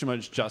interracial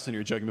marriage. Jocelyn, you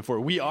were joking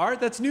before. We are?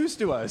 That's news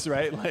to us,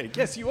 right? Like,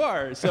 yes, you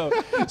are. So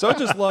I'd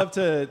just love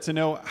to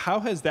know, how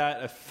has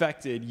that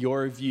affected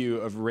your view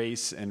of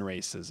race and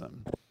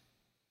racism?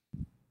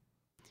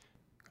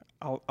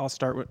 I'll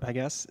start with, I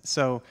guess.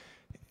 So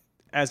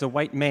as a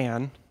white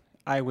man,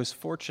 I was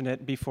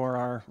fortunate before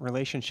our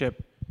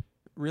relationship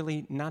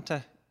really not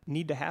to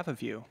need to have a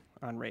view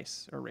on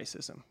race or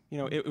racism. You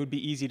know, it would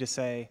be easy to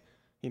say,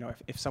 you know,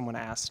 if someone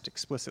asked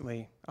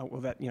explicitly, oh,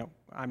 well, that, you know,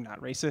 I'm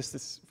not racist.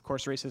 Of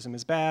course, racism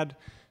is bad.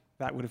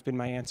 That would have been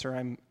my answer.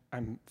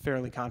 I'm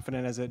fairly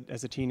confident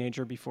as a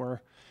teenager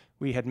before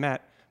we had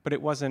met, but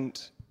it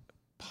wasn't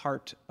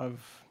part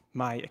of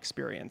my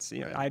experience.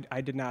 You know,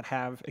 I did not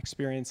have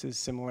experiences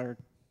similar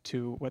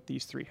to what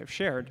these three have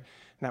shared, and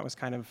that was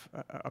kind of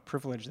a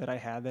privilege that I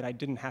had, that I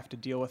didn't have to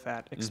deal with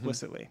that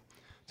explicitly.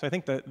 Mm-hmm. So I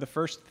think the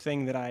first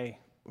thing that I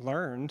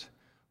learned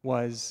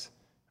was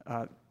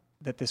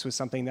that this was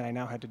something that I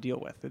now had to deal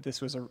with, that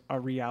this was a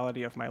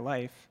reality of my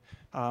life,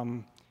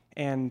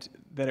 and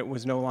that it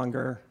was no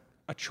longer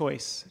a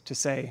choice to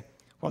say,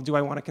 well, do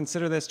I want to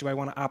consider this? Do I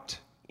want to opt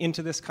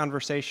into this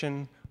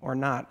conversation or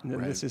not?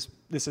 Right.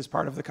 This is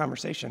part of the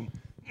conversation.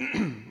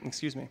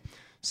 Excuse me.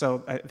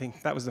 So I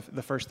think that was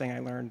the first thing I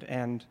learned,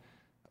 and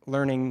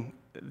learning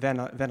then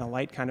a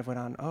light kind of went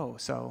on. Oh,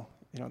 so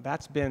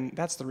that's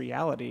the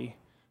reality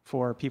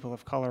for people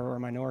of color or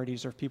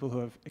minorities or people who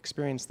have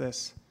experienced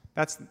this.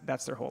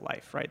 That's their whole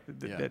life, right?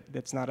 Yeah.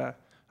 It's not a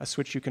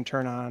switch you can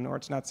turn on, or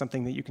it's not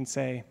something that you can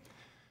say,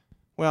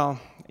 well,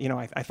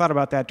 I thought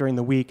about that during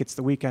the week. It's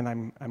the weekend.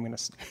 I'm going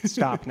to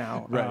stop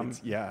now.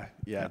 Right. Yeah.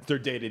 Their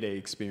day-to-day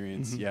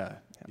experience. Mm-hmm.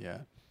 Yeah.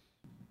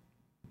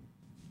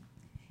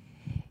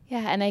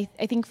 Yeah, and I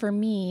think for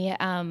me,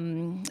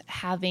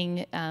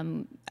 having,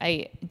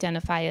 I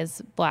identify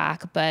as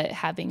Black, but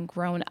having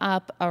grown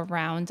up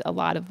around a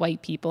lot of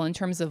white people in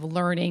terms of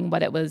learning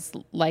what it was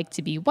like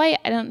to be white,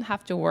 I don't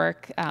have to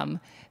work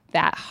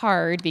that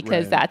hard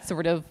because that's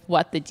sort of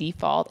what the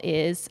default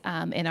is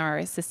in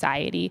our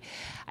society.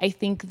 I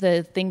think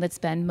the thing that's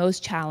been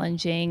most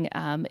challenging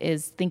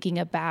is thinking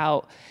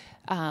about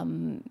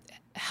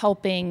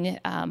helping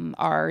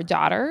our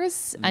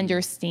daughters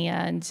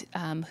understand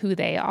who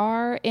they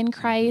are in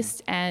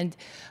Christ and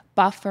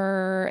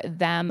buffer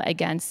them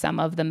against some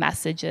of the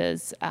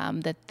messages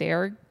that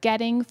they're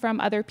getting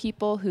from other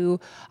people who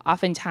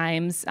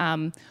oftentimes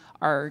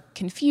are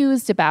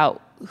confused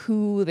about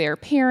who their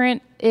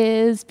parent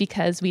is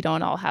because we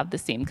don't all have the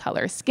same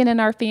color skin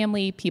in our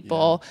family.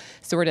 People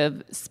sort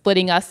of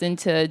splitting us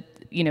into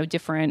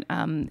different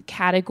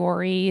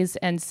categories.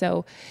 And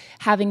so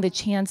having the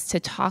chance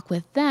to talk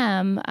with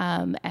them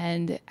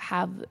and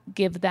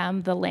give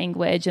them the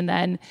language, and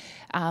then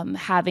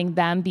having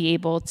them be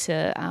able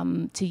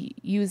to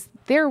use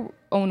their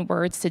own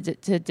words to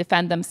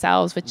defend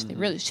themselves, which they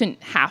really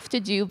shouldn't have to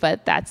do,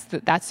 but that's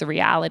the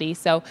reality.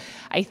 So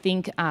I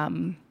think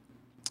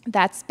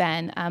that's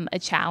been a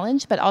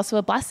challenge, but also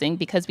a blessing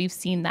because we've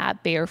seen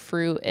that bear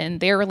fruit in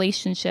their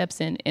relationships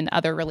and in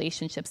other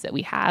relationships that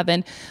we have.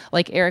 And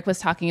like Eric was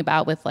talking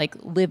about with like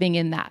living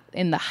in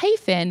the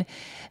hyphen,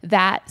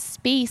 that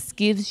space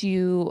gives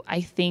you,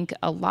 I think,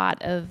 a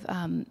lot of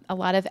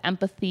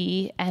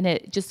empathy, and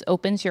it just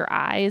opens your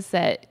eyes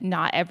that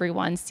not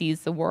everyone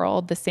sees the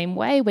world the same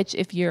way, which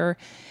if you're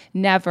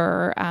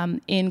never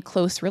in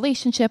close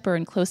relationship or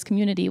in close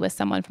community with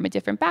someone from a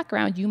different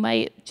background, you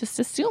might just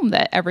assume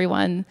that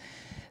everyone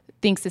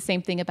thinks the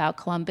same thing about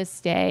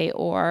Columbus Day,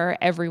 or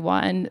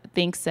everyone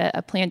thinks that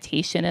a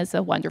plantation is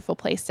a wonderful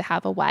place to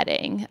have a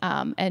wedding,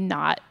 and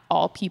not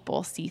all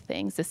people see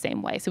things the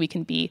same way. So we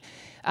can be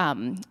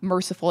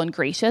merciful and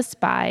gracious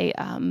by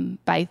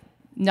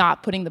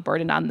not putting the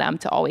burden on them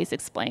to always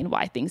explain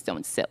why things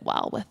don't sit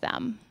well with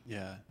them.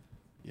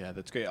 Yeah,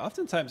 that's great.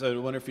 Oftentimes, I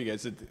wonder if you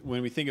guys,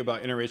 when we think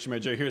about interracial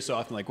marriage, I hear so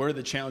often, like, what are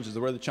the challenges?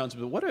 But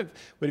what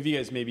have you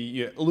guys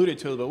you alluded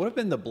to a little bit, what have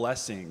been the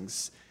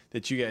blessings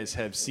that you guys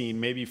have seen,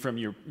 maybe from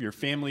your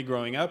family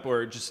growing up,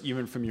 or just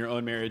even from your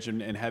own marriage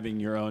and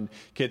having your own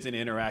kids and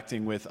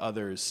interacting with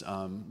others?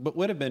 But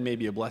what have been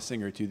maybe a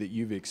blessing or two that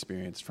you've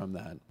experienced from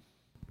that?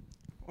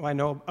 Well, I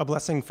know a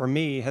blessing for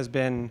me has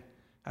been,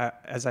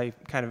 as I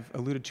kind of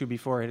alluded to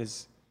before,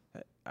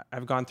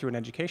 I've gone through an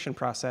education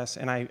process,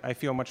 and I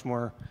feel much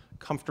more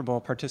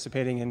comfortable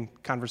participating in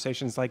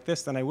conversations like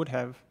this than I would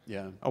have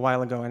a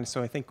while ago. And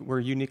so I think we're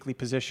uniquely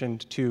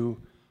positioned to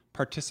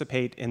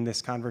participate in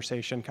this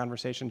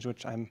conversations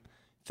which I'm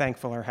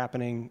thankful are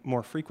happening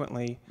more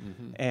frequently,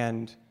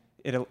 and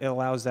it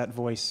allows that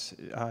voice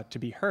to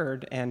be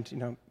heard.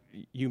 And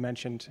you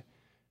mentioned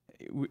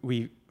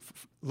we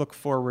look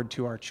forward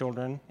to our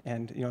children,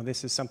 and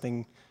this is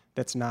something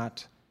that's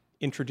not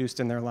introduced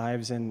in their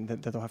lives and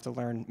that they'll have to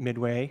learn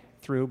midway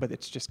through, but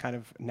it's just kind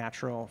of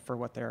natural for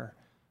what they're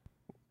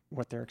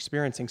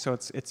experiencing. So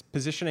it's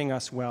positioning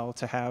us well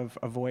to have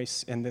a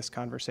voice in this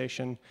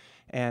conversation.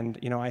 And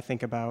I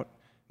think about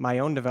my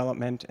own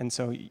development, and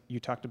so you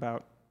talked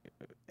about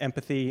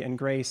empathy and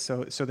grace.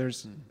 So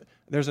there's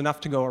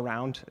enough to go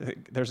around.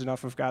 There's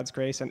enough of God's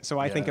grace, and so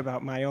I think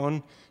about my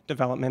own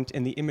development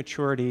and the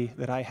immaturity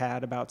that I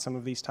had about some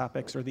of these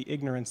topics, or the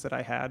ignorance that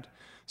I had.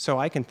 So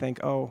I can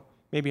think, oh,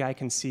 maybe I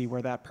can see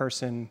where that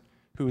person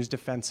who is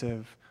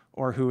defensive,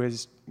 or who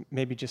is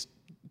maybe just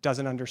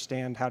doesn't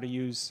understand how to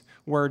use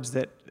words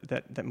that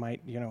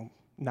might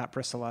not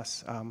bristle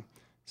us.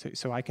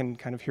 So I can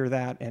kind of hear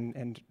that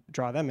and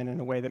draw them in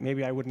a way that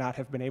maybe I would not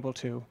have been able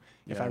to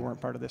if I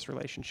weren't part of this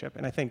relationship.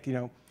 And I think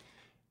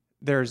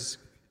there's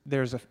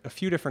a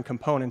few different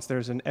components.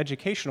 There's an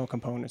educational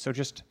component, so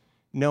just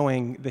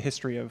knowing the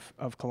history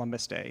of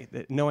Columbus Day,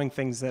 knowing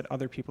things that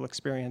other people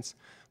experience.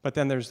 But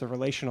then there's the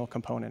relational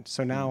component.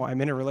 So now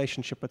I'm in a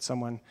relationship with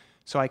someone,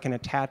 so I can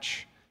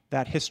attach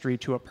that history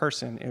to a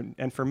person.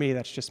 And for me,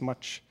 that's just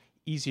much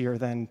easier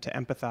than to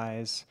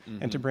empathize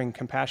and to bring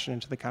compassion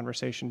into the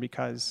conversation,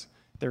 because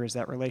there is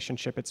that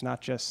relationship. It's not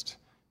just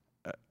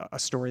a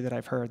story that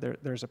I've heard.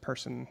 There's a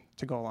person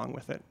to go along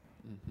with it.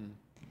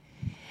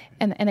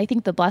 And I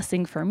think the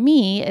blessing for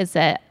me is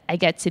that I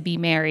get to be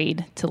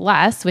married to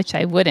Les, which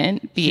I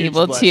wouldn't be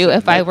able to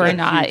if I were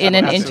not in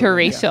an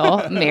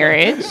interracial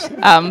marriage.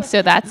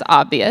 So that's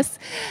obvious.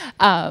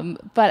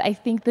 But I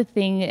think the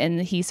thing,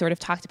 and he sort of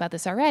talked about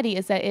this already,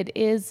 is that it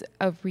is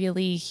a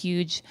really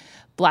huge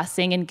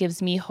blessing and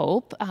gives me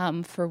hope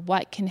for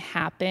what can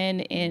happen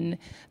in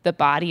the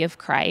body of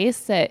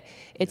Christ, that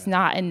it's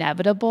not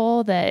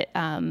inevitable that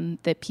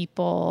that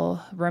people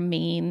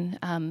remain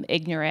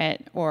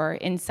ignorant or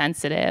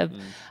insensitive.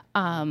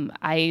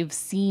 I've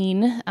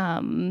seen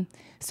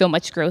so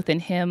much growth in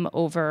him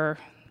over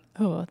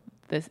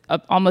this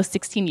almost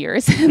 16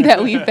 years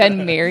that we've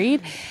been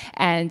married,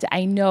 and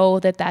I know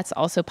that that's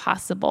also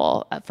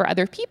possible for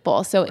other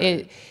people. So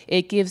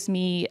it gives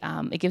me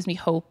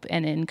hope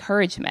and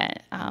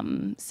encouragement.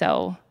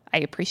 So I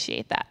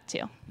appreciate that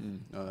too.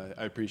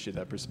 I appreciate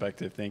that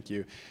perspective. Thank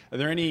you. Are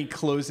there any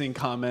closing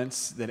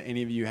comments that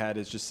any of you had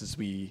as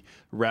we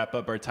wrap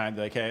up our time?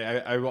 Like,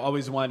 hey, I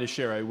always wanted to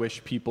share. I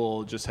wish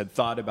people just had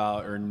thought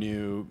about or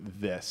knew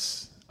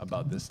this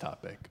about this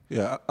topic.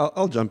 Yeah,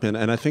 I'll jump in,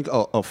 and I think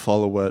I'll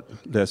follow what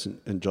Les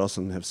and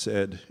Jocelyn have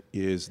said,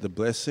 is the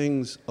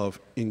blessings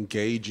of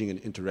engaging and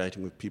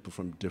interacting with people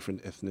from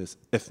different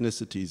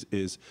ethnicities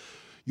is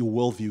your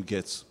worldview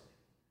gets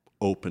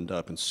opened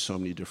up in so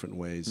many different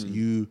ways.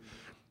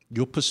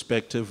 Your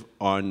perspective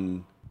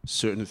on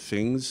certain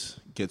things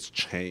gets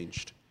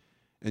changed,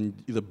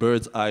 and the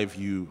bird's eye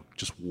view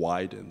just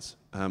widens.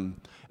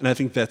 And I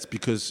think that's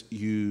because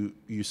you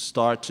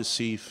start to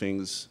see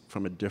things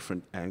from a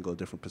different angle, a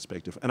different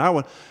perspective.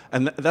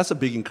 And that's a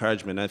big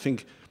encouragement. I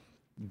think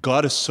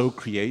God is so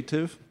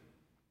creative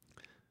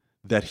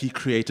that he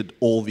created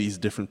all these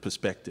different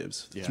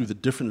perspectives through the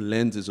different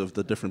lenses of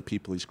the different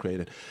people he's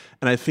created.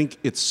 And I think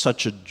it's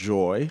such a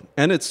joy,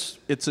 and it's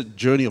a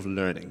journey of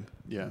learning.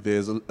 Yeah.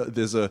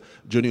 There's a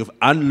journey of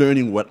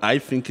unlearning what I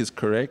think is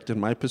correct in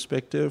my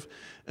perspective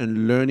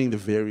and learning the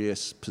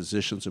various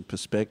positions and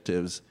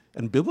perspectives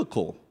and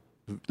biblical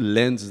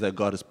lenses that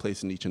God has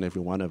placed in each and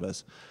every one of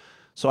us.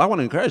 So I want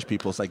to encourage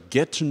people. It's like,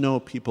 get to know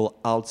people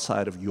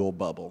outside of your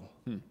bubble,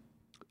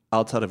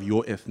 outside of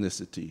your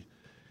ethnicity.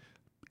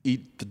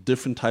 Eat the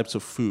different types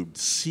of food.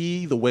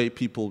 See the way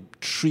people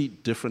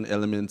treat different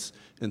elements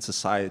in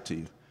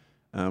society.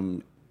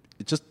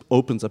 It just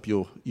opens up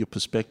your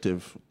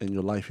perspective and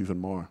your life even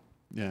more.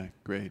 Yeah,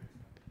 great.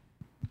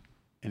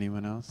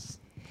 Anyone else?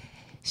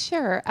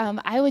 Sure.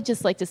 I would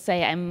just like to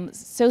say I'm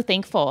so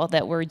thankful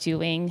that we're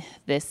doing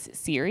this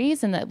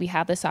series and that we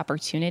have this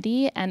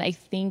opportunity. And I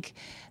think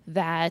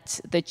that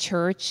the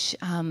church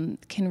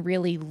can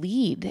really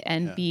lead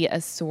and be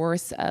a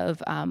source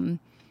of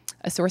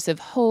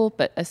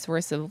hope, a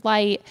source of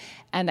light.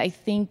 And I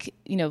think,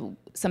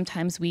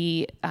 sometimes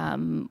we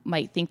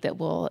might think that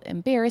we'll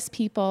embarrass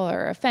people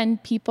or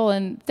offend people,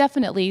 and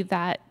definitely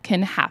that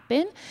can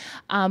happen.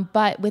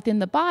 But within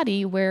the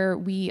body, where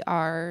we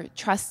are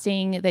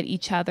trusting that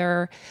each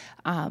other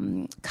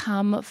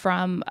come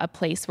from a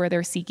place where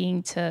they're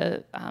seeking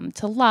to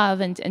love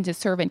and to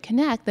serve and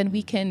connect, then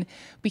we can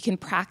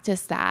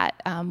practice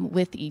that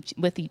with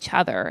each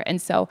other.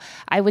 And so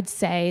I would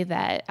say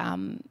that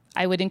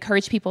I would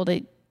encourage people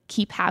to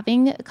keep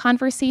having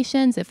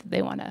conversations if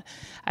they want to.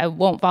 I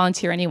won't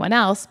volunteer anyone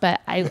else, but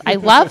I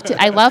love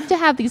to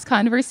have these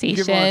conversations.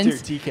 You can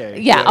volunteer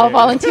TK. Yeah, I'll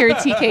volunteer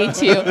TK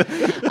too.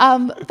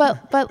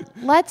 But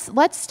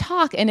let's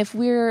talk. And if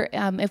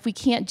we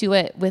can't do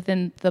it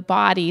within the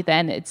body,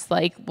 then it's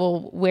like,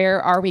 well,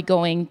 where are we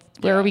going?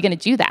 Where are we going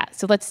to do that?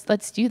 So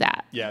let's do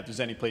that. Yeah, if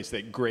there's any place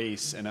that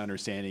grace and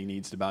understanding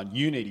needs to abound,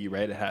 unity,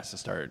 right? It has to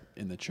start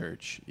in the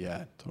church.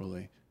 Yeah,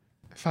 totally.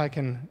 If I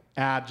can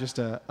add just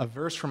a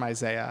verse from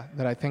Isaiah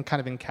that I think kind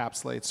of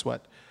encapsulates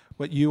what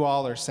you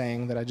all are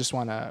saying, that I just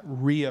want to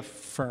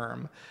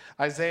reaffirm.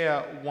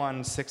 Isaiah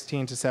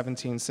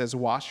 1:16-17 says,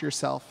 "Wash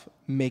yourself,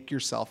 make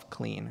yourself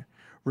clean.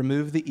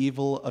 Remove the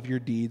evil of your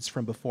deeds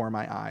from before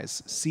my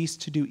eyes. Cease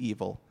to do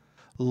evil.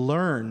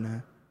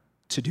 Learn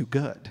to do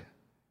good.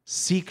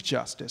 Seek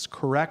justice,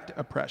 correct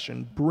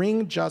oppression,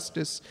 bring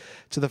justice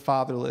to the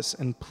fatherless,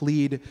 and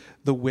plead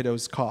the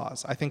widow's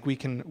cause." I think we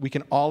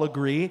can all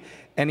agree,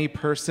 any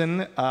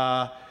person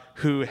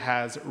who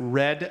has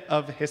read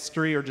of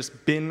history or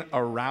just been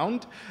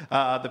around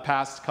the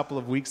past couple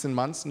of weeks and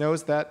months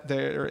knows that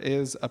there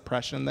is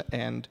oppression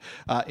and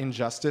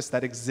injustice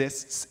that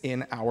exists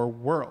in our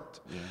world.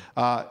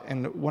 Yeah.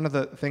 And one of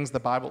the things the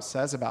Bible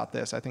says about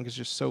this, I think, is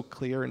just so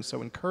clear and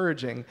so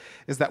encouraging,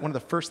 is that one of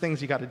the first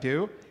things you got to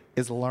do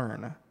is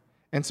learn.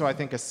 And so I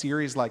think a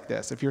series like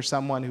this, if you're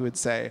someone who would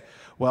say,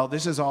 well,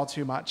 this is all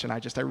too much and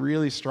I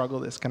really struggle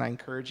this, can I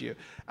encourage you,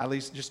 at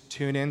least just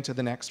tune in to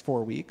the next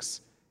 4 weeks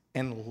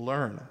and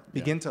learn.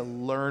 Begin to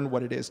learn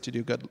what it is to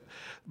do good.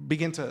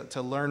 Begin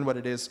to learn what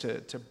it is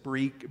to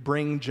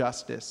bring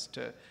justice,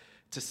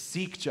 to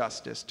seek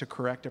justice, to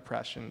correct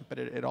oppression. But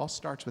it all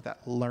starts with that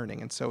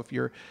learning. And so if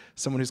you're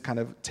someone who's kind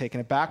of taken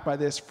aback by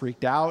this,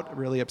 freaked out,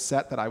 really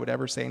upset that I would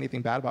ever say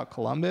anything bad about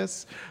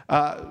Columbus,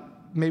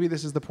 maybe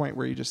this is the point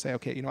where you just say,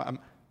 okay, I'm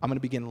going to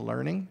begin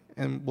learning,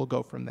 and we'll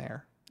go from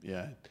there.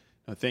 Yeah.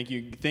 Thank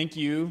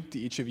you to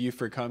each of you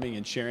for coming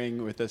and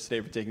sharing with us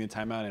today, for taking the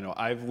time out. I know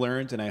I've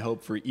learned, and I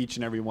hope for each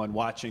and every one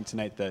watching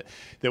tonight that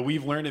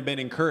we've learned and been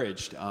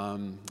encouraged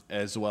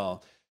as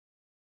well.